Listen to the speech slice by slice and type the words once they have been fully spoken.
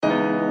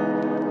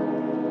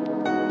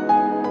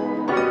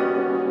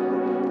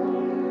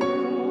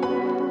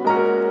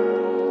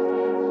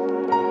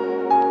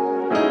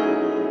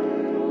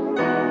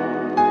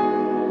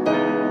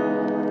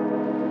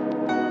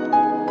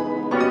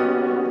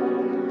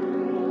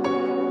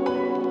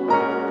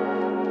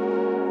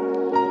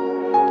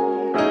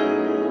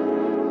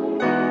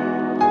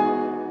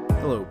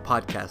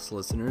podcast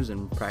listeners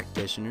and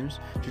practitioners.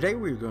 Today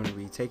we're going to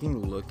be taking a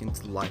look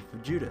into the life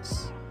of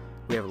Judas.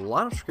 We have a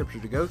lot of scripture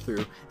to go through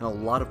and a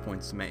lot of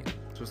points to make.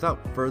 So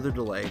without further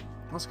delay,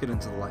 let's get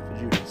into the life of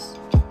Judas.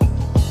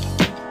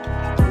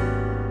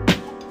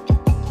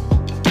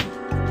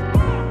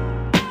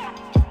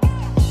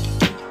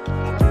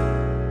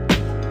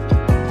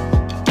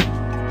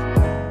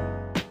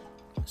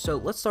 So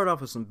let's start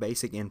off with some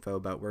basic info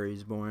about where he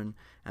was born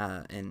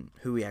and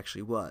who he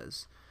actually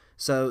was.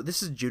 So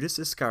this is Judas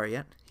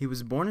Iscariot. He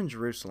was born in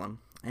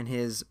Jerusalem, and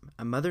his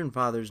mother and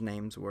father's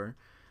names were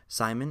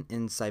Simon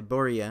and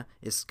Cyboria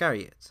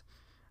Iscariot.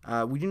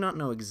 We do not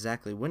know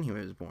exactly when he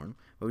was born,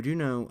 but we do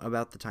know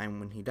about the time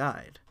when he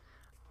died.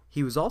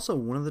 He was also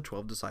one of the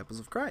 12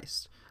 disciples of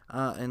Christ.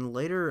 And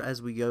later,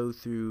 as we go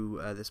through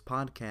this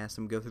podcast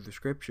and go through the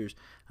scriptures,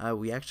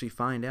 we actually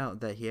find out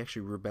that he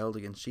actually rebelled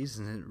against Jesus.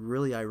 And it's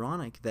really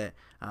ironic that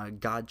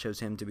God chose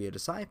him to be a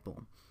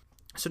disciple.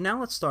 So now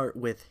let's start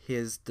with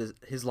his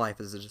life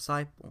as a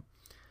disciple.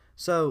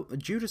 So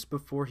Judas,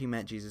 before he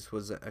met Jesus,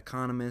 was an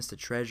economist, a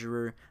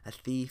treasurer, a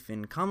thief,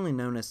 and commonly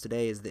known as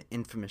today as the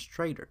infamous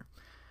traitor.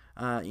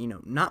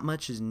 Not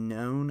much is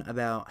known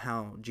about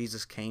how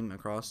Jesus came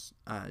across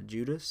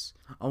Judas.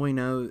 All we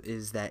know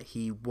is that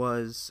he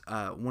was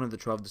one of the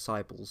 12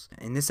 disciples.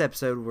 In this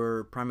episode,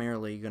 we're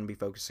primarily going to be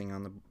focusing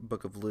on the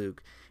book of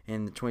Luke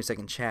in the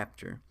 22nd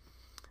chapter.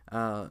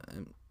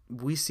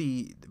 We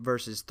see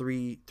verses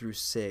 3 through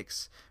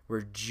 6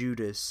 where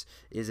Judas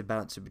is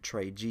about to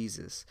betray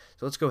Jesus.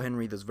 So let's go ahead and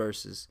read those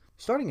verses.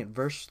 Starting at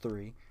verse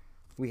 3,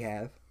 we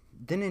have,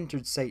 "Then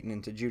entered Satan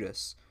into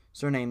Judas,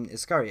 surnamed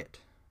Iscariot,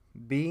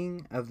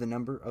 being of the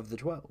number of the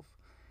 12.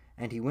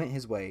 And he went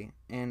his way,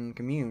 and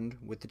communed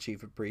with the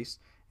chief of priests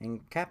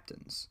and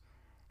captains,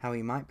 how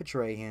he might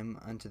betray him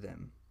unto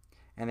them.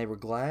 And they were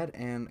glad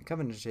and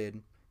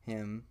covenanted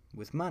him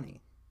with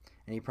money.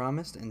 And he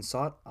promised and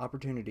sought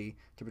opportunity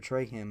to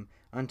betray him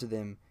unto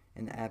them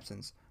in the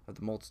absence of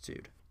the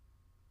multitude."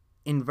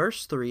 In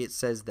verse 3, it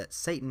says that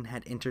Satan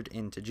had entered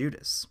into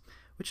Judas,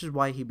 which is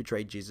why he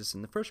betrayed Jesus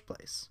in the first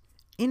place.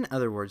 In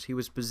other words, he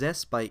was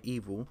possessed by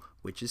evil,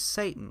 which is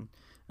Satan.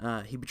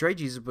 He betrayed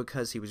Jesus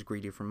because he was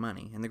greedy for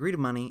money, and the greed of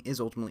money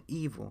is ultimately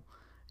evil.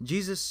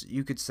 Jesus,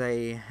 you could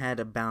say, had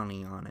a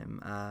bounty on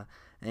him,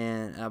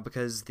 and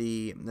because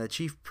the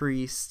chief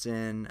priests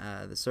and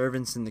the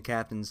servants and the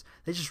captains,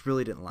 they just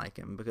really didn't like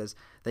him because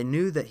they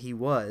knew that he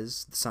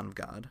was the Son of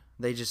God.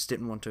 They just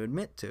didn't want to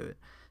admit to it.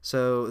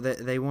 So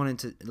they wanted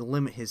to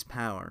limit his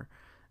power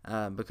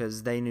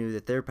because they knew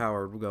that their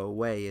power would go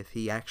away if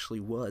he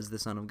actually was the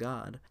Son of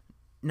God.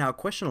 Now, a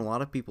question a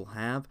lot of people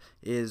have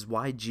is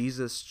why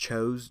Jesus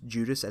chose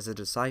Judas as a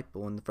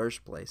disciple in the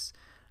first place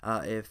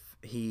if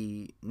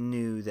he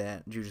knew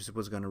that Judas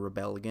was going to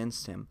rebel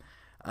against him.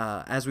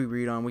 As we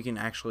read on, we can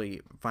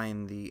actually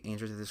find the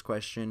answer to this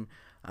question.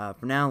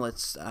 For now,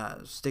 let's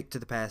stick to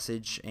the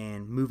passage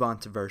and move on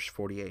to verse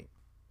 48.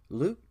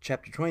 Luke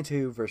chapter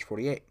 22, verse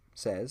 48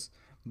 says,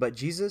 "But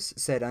Jesus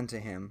said unto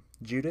him,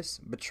 Judas,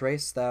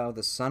 betrayest thou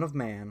the Son of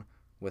Man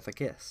with a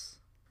kiss?"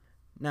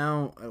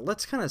 Now,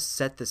 let's kind of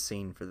set the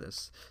scene for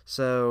this.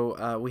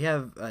 So, we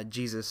have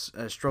Jesus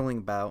strolling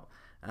about,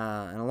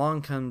 and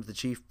along comes the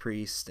chief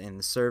priest and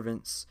the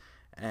servants,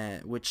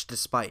 which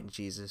despite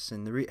Jesus.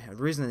 And the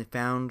reason they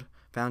found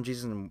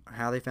Jesus and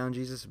how they found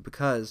Jesus is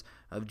because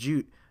of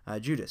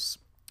Judas.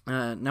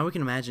 Now, we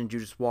can imagine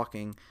Judas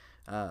walking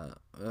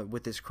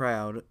with this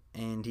crowd,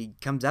 and he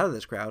comes out of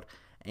this crowd,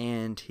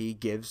 and he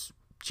gives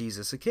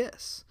Jesus a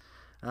kiss.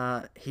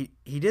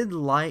 He did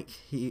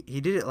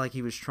it like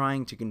he was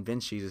trying to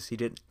convince Jesus. He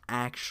didn't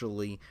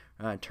actually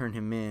turn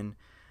him in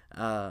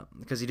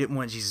because he didn't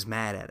want Jesus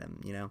mad at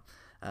him,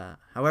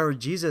 However,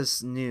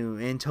 Jesus knew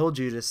and told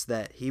Judas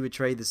that he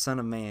betrayed the Son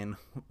of Man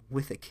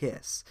with a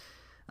kiss.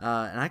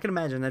 And I can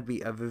imagine that'd be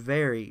a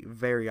very,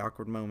 very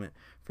awkward moment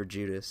for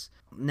Judas.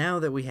 Now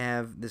that we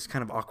have this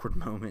kind of awkward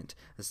moment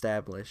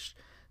established,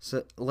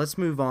 so let's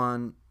move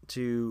on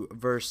to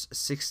verse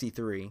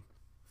 63.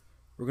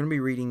 We're going to be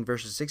reading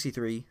verses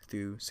 63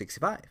 through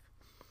 65.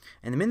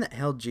 "And the men that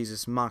held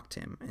Jesus mocked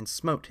him and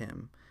smote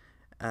him,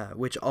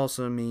 which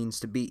also means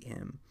to beat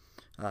him.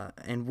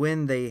 And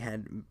when they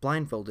had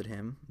blindfolded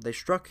him, they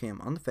struck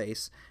him on the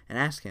face and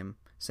asked him,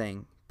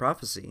 saying,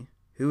 Prophesy,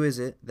 who is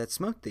it that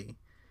smote thee?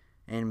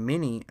 And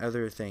many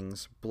other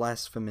things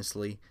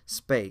blasphemously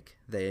spake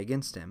they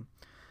against him."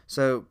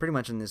 So pretty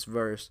much in this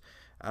verse,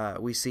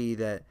 we see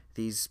that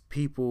these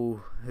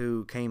people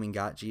who came and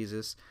got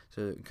Jesus,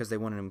 so because they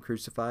wanted him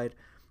crucified,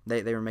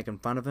 they were making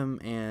fun of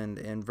him. And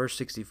in verse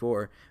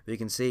 64, we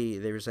can see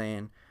they were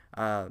saying,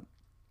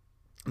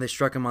 they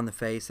struck him on the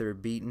face, they were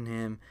beating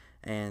him,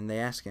 and they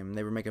asked him,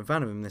 they were making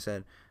fun of him, they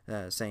said,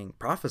 saying,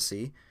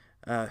 "Prophesy,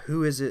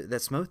 who is it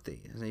that smote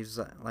thee?" And he was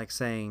like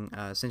saying,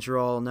 since you're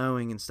all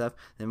knowing and stuff,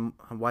 then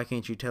why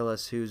can't you tell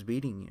us who's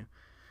beating you?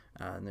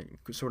 And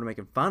they're sort of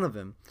making fun of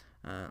him.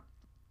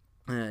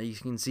 You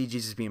can see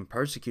Jesus being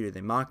persecuted.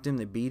 They mocked him,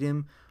 they beat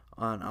him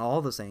on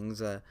all those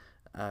things.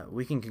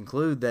 We can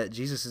conclude that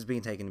Jesus is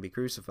being taken to be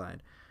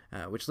crucified,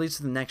 which leads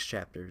to the next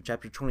chapter,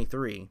 chapter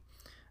 23.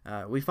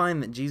 we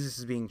find that Jesus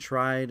is being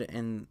tried,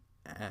 and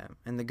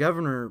the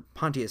governor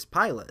Pontius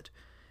Pilate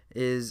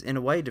is in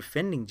a way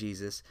defending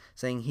Jesus,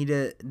 saying he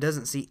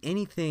doesn't see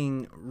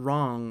anything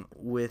wrong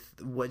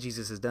with what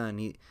Jesus has done.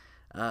 He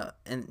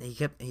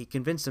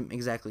convinced him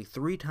exactly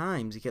 3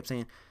 times. He kept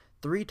saying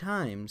 3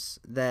 times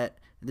that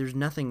there's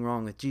nothing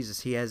wrong with Jesus.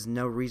 He has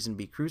no reason to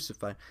be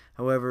crucified.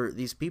 However,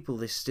 these people,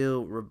 they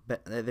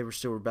were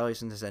still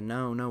rebellious, and they said,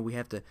 no, you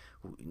have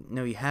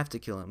to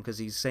kill him, because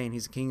he's saying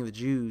he's the king of the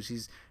Jews.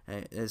 He's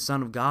a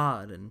son of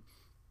God. And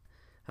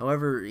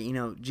however,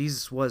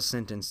 Jesus was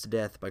sentenced to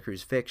death by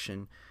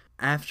crucifixion.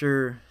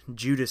 After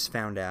Judas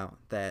found out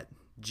that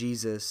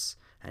Jesus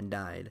had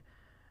died,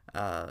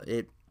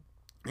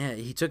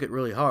 he took it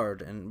really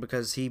hard, and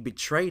because he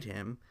betrayed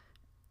him,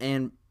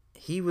 and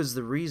he was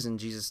the reason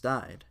Jesus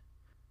died.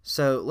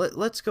 So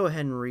let's go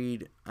ahead and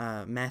read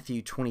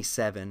Matthew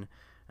 27.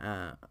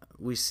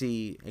 We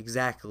see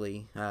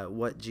exactly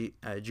what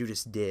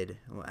Judas did,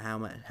 how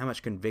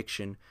much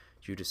conviction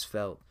Judas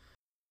felt.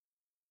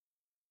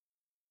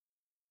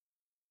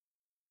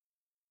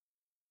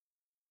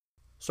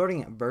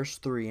 Starting at verse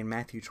 3 in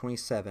Matthew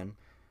 27,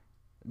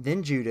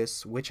 "Then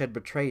Judas, which had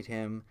betrayed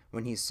him,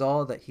 when he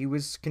saw that he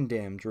was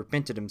condemned,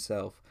 repented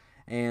himself,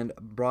 and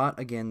brought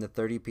again the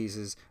 30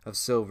 pieces of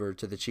silver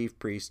to the chief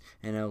priests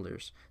and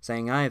elders,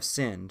 saying, I have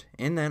sinned,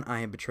 in that I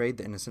have betrayed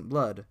the innocent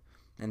blood.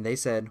 And they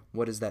said,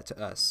 What is that to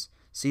us?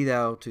 See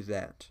thou to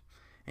that.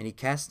 And he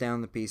cast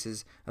down the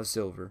pieces of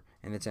silver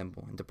in the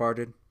temple, and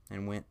departed,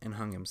 and went and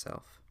hung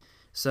himself."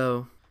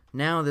 So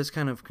now this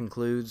kind of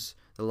concludes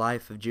the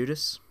life of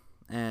Judas,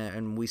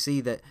 and we see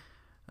that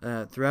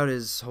throughout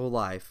his whole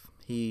life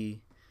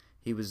he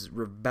was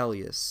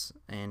rebellious,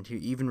 and he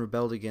even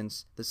rebelled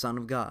against the Son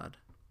of God.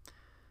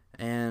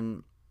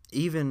 And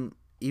even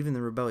the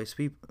rebellious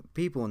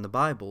people in the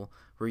Bible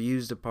were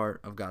used a part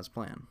of God's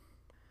plan.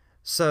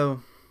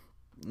 So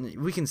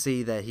we can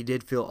see that he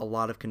did feel a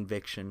lot of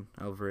conviction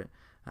over it.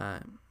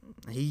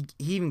 He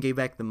even gave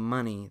back the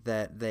money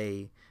that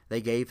they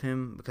gave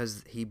him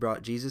because he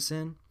brought Jesus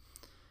in,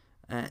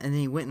 and then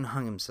he went and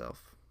hung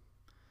himself.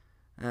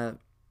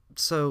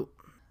 So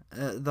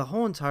the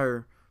whole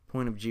entire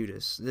point of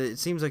Judas, it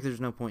seems like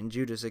there's no point in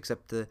Judas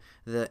except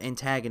the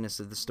antagonist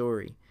of the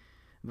story,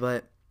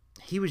 but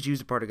he was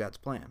used a part of God's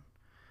plan,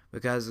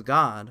 because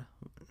God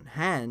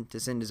had to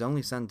send his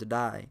only son to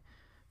die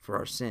for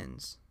our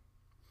sins.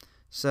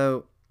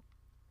 So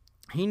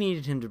he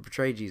needed him to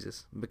betray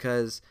Jesus,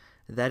 because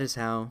that is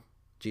how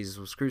Jesus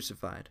was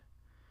crucified.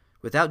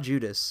 Without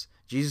Judas,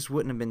 Jesus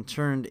wouldn't have been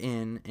turned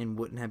in and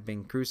wouldn't have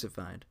been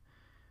crucified.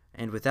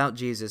 And without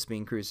Jesus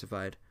being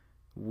crucified,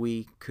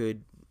 we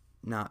could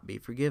not be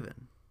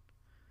forgiven.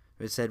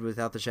 It said,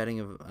 without the shedding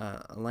of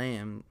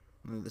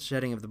the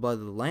shedding of the blood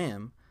of the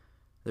Lamb,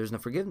 there's no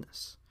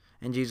forgiveness.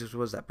 And Jesus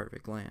was that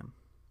perfect Lamb.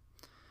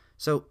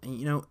 So,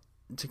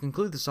 to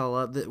conclude this all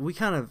up, we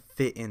kind of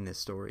fit in this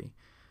story.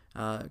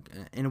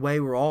 In a way,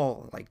 we're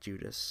all like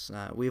Judas.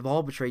 We've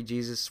all betrayed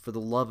Jesus for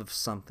the love of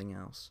something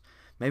else.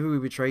 Maybe we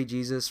betray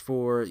Jesus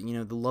for,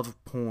 the love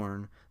of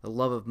porn, the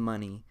love of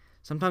money.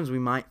 Sometimes we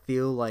might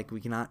feel like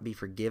we cannot be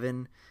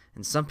forgiven,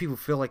 and some people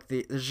feel like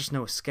there's just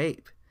no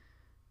escape.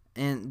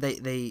 And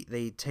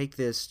they take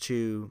this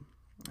to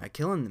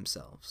killing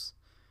themselves.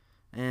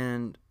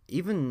 And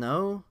even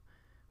though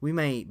we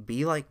may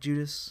be like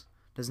Judas,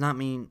 does not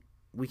mean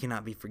we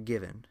cannot be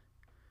forgiven.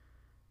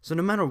 So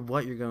no matter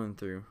what you're going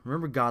through,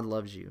 remember God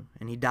loves you,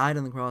 and he died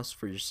on the cross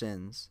for your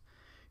sins.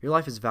 Your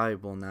life is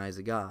valuable in the eyes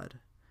of God.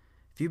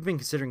 If you've been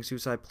considering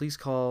suicide, please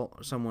call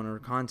someone or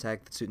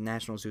contact the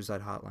National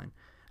Suicide Hotline,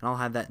 and I'll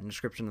have that in the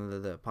description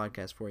of the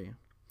podcast for you.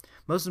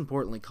 Most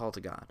importantly, call to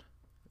God.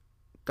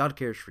 God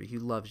cares for you. He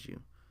loves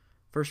you.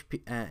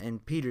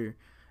 And Peter,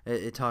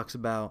 it talks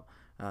about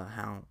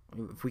how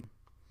if we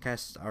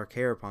cast our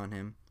care upon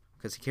him,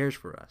 because he cares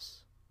for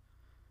us.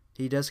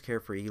 He does care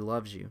for you. He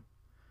loves you.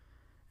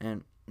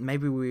 And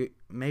maybe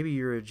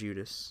you're a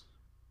Judas,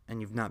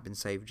 and you've not been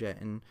saved yet,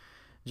 and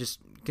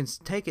just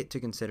take it to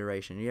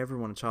consideration. If you ever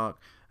want to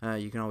talk,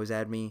 you can always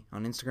add me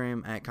on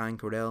Instagram at Kyle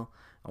Cordell,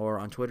 or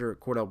on Twitter at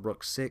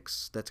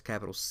CordellBrooks6. That's a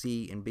capital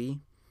C and B.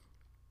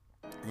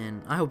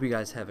 And I hope you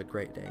guys have a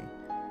great day.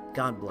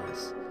 God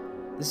bless.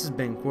 This has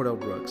been Cordell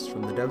Brooks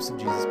from the Dose of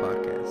Jesus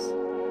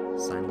podcast,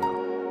 signing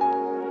off.